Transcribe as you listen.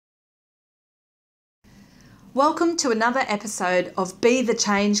Welcome to another episode of Be the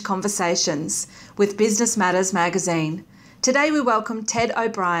Change Conversations with Business Matters magazine. Today we welcome Ted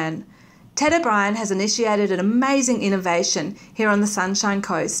O'Brien. Ted O'Brien has initiated an amazing innovation here on the Sunshine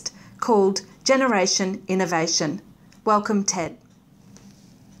Coast called Generation Innovation. Welcome, Ted.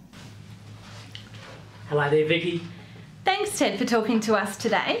 Hello there, Vickie. Thanks, Ted, for talking to us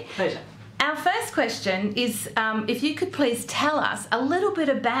today. Pleasure. Our first question is if you could please tell us a little bit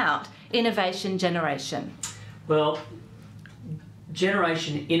about Innovation Generation. Well,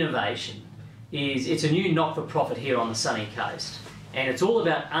 Generation Innovation it's a new not-for-profit here on the sunny coast, and it's all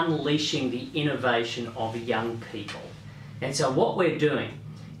about unleashing the innovation of young people. And so what we're doing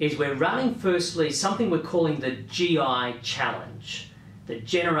is we're running firstly something we're calling the GI Challenge, the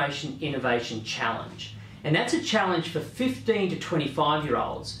Generation Innovation Challenge. And that's a challenge for 15 to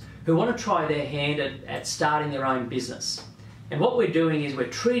 25-year-olds who want to try their hand at starting their own business. And what we're doing is we're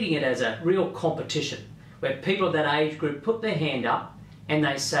treating it as a real competition where people of that age group put their hand up and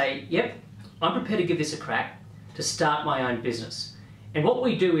they say, yep, I'm prepared to give this a crack to start my own business. And what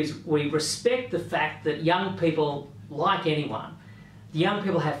we do is we respect the fact that young people, like anyone, young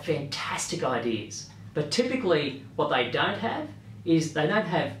people have fantastic ideas, but typically what they don't have is they don't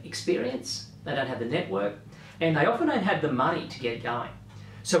have experience, they don't have the network, and they often don't have the money to get going.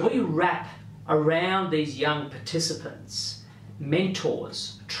 So we wrap around these young participants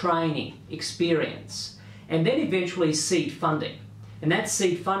mentors, training, experience, and then eventually seed funding. And that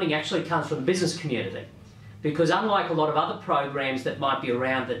seed funding actually comes from the business community, because unlike a lot of other programs that might be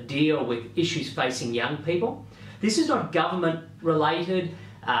around that deal with issues facing young people, this is not government related,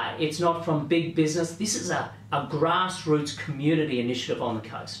 it's not from big business, this is a grassroots community initiative on the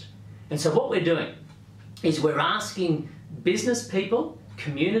coast. And so what we're doing is we're asking business people,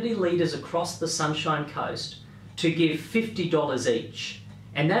 community leaders across the Sunshine Coast to give $50 each,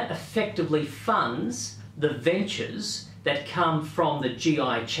 and that effectively funds the ventures that come from the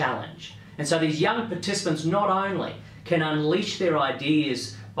GI Challenge. And so these young participants not only can unleash their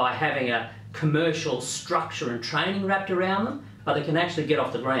ideas by having a commercial structure and training wrapped around them, but they can actually get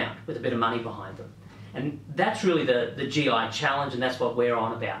off the ground with a bit of money behind them. And that's really the GI Challenge, and that's what we're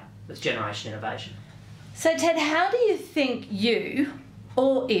on about with Generation Innovation. So, Ted, how do you think you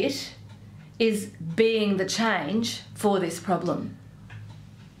or it is being the change for this problem?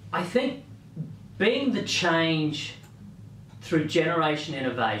 I think being the change through Generation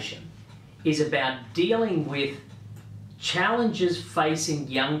Innovation is about dealing with challenges facing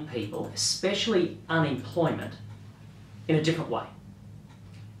young people, especially unemployment, in a different way.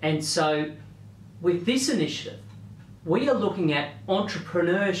 And so with this initiative, we are looking at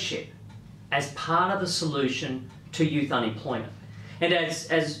entrepreneurship as part of the solution to youth unemployment. And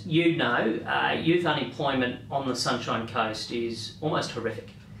as you know, youth unemployment on the Sunshine Coast is almost horrific,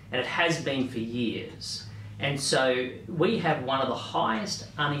 and it has been for years. And so we have one of the highest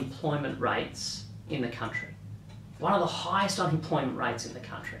unemployment rates in the country. One of the highest unemployment rates in the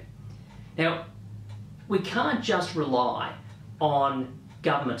country. Now, we can't just rely on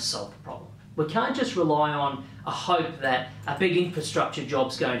government to solve the problem. We can't just rely on a hope that a big infrastructure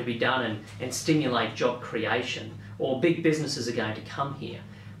job's going to be done and stimulate job creation, or big businesses are going to come here.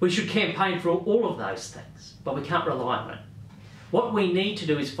 We should campaign for all of those things, but we can't rely on it. What we need to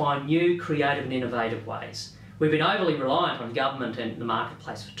do is find new, creative and innovative ways. We've been overly reliant on government and the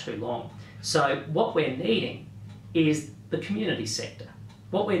marketplace for too long. So what we're needing is the community sector.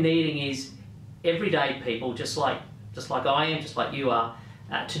 What we're needing is everyday people, just like I am, just like you are,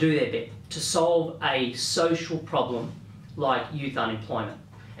 to do their bit, to solve a social problem like youth unemployment.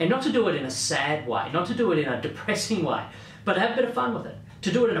 And not to do it in a sad way, not to do it in a depressing way, but have a bit of fun with it.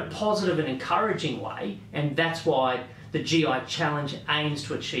 To do it in a positive and encouraging way, and that's why the GI Challenge aims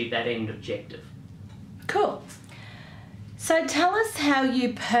to achieve that end objective. Cool. So tell us how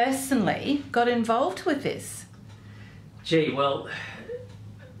you personally got involved with this. Gee, well,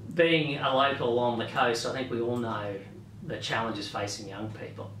 being a local on the coast, I think we all know the challenges facing young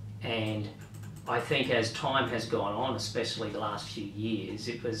people. And I think as time has gone on, especially the last few years,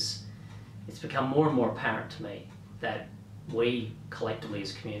 it's become more and more apparent to me that we collectively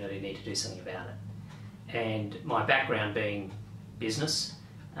as a community need to do something about it. And my background being business,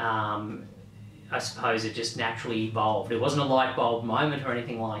 I suppose it just naturally evolved. It wasn't a light bulb moment or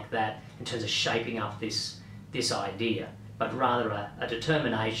anything like that in terms of shaping up this idea, but rather a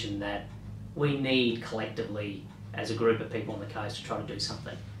determination that we need collectively as a group of people on the coast to try to do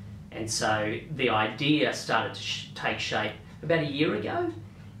something. And so the idea started to take shape about a year ago,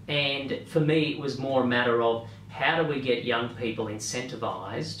 and for me it was more a matter of how do we get young people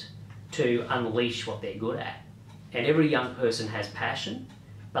incentivised to unleash what they're good at. And every young person has passion,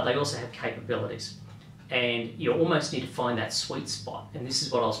 but they also have capabilities. And you almost need to find that sweet spot. And this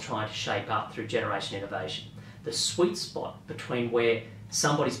is what I was trying to shape up through Generation Innovation. The sweet spot between where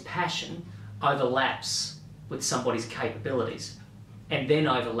somebody's passion overlaps with somebody's capabilities and then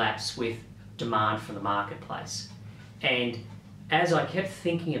overlaps with demand from the marketplace. And as I kept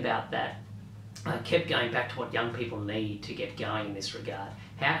thinking about that, I kept going back to what young people need to get going in this regard.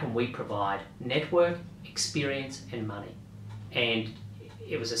 How can we provide network, experience and money? And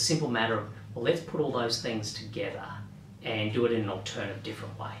it was a simple matter of, well, let's put all those things together and do it in an alternative,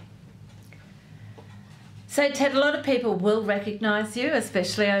 different way. So Ted, a lot of people will recognise you,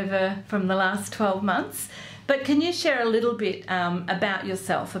 especially over from the last 12 months. But can you share a little bit about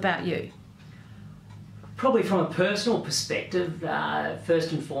yourself, about you? Probably from a personal perspective,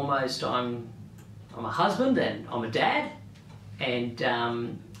 first and foremost, I'm a husband and I'm a dad, and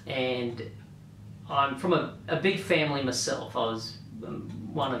I'm from a big family myself. I was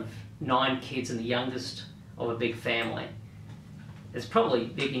one of 9 kids and the youngest of a big family. It's probably,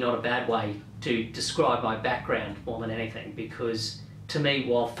 Vickie, not a bad way to describe my background more than anything, because to me,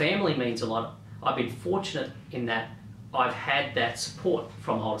 while family means a lot, I've been fortunate in that I've had that support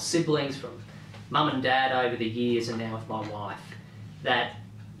from older siblings, from mum and dad over the years, and now with my wife, that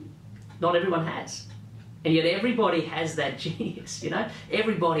not everyone has. And yet everybody has that genius, you know?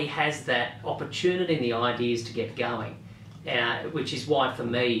 Everybody has that opportunity and the ideas to get going, which is why for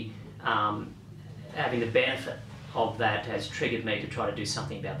me, having the benefit of that has triggered me to try to do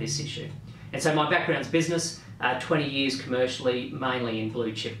something about this issue. And so my background's business, 20 years commercially, mainly in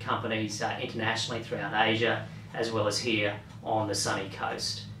blue chip companies internationally throughout Asia, as well as here on the sunny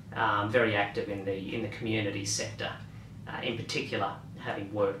coast. Very active in the community sector, in particular,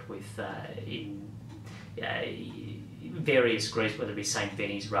 having worked with in various groups, whether it be St.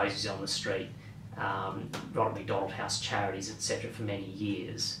 Vinny's, Roses on the Street, Ronald McDonald House Charities, etc., for many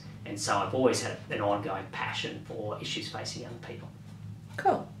years. And so I've always had an ongoing passion for issues facing young people.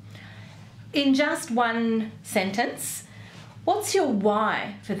 Cool. In just one sentence, what's your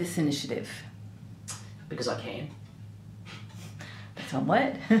why for this initiative? Because I can. That's one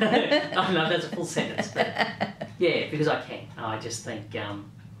word. Oh, no, that's a full sentence. But yeah, because I can. I just think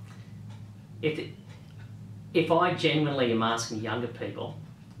if I genuinely am asking younger people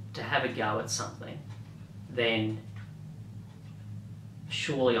to have a go at something, then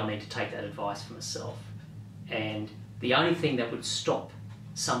surely I need to take that advice for myself. And the only thing that would stop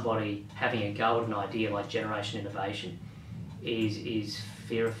somebody having a go at an idea like Generation Innovation is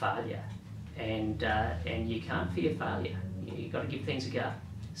fear of failure. And you can't fear failure. You've got to give things a go.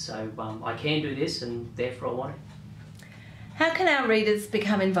 So I can do this, and therefore I want it. How can our readers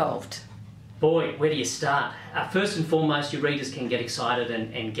become involved? Boy, where do you start? First and foremost, your readers can get excited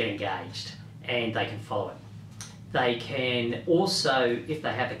and get engaged, and they can follow it. They can also, if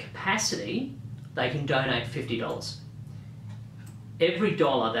they have the capacity, they can donate $50. Every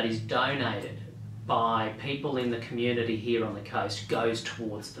dollar that is donated by people in the community here on the coast goes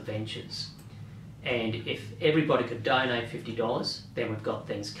towards the ventures. And if everybody could donate $50, then we've got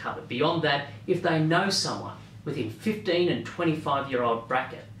things covered. Beyond that, if they know someone within 15 and 25-year-old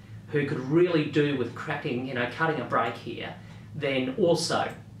bracket who could really do with cutting a break here, then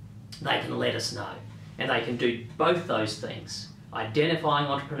also they can let us know. And they can do both those things, identifying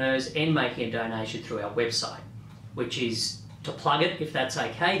entrepreneurs and making a donation through our website, which is, to plug it if that's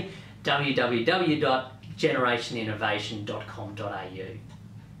okay, www.generationinnovation.com.au.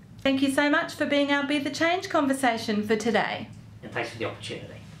 Thank you so much for being our Be the Change conversation for today. And thanks for the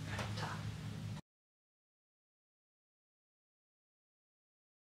opportunity.